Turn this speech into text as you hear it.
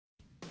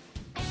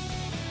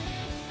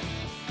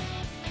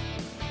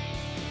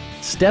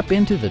Step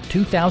into the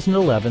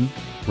 2011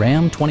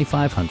 Ram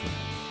 2500.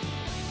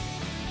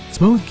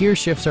 Smooth gear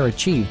shifts are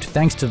achieved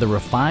thanks to the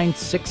refined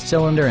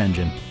 6-cylinder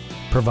engine,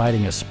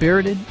 providing a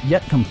spirited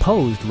yet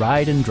composed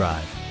ride and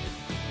drive.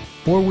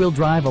 Four-wheel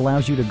drive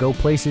allows you to go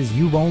places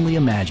you've only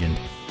imagined.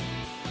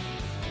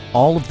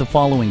 All of the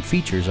following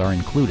features are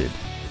included: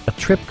 a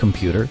trip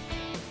computer,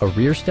 a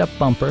rear step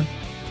bumper,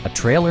 a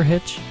trailer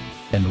hitch,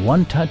 and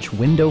one-touch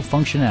window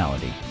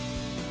functionality.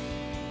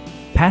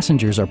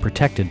 Passengers are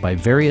protected by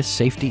various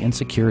safety and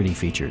security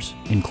features,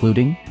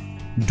 including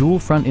dual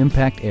front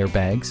impact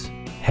airbags,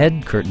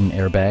 head curtain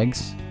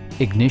airbags,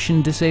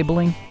 ignition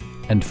disabling,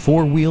 and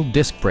four-wheel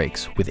disc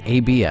brakes with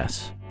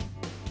ABS.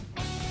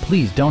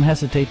 Please don't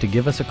hesitate to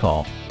give us a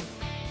call.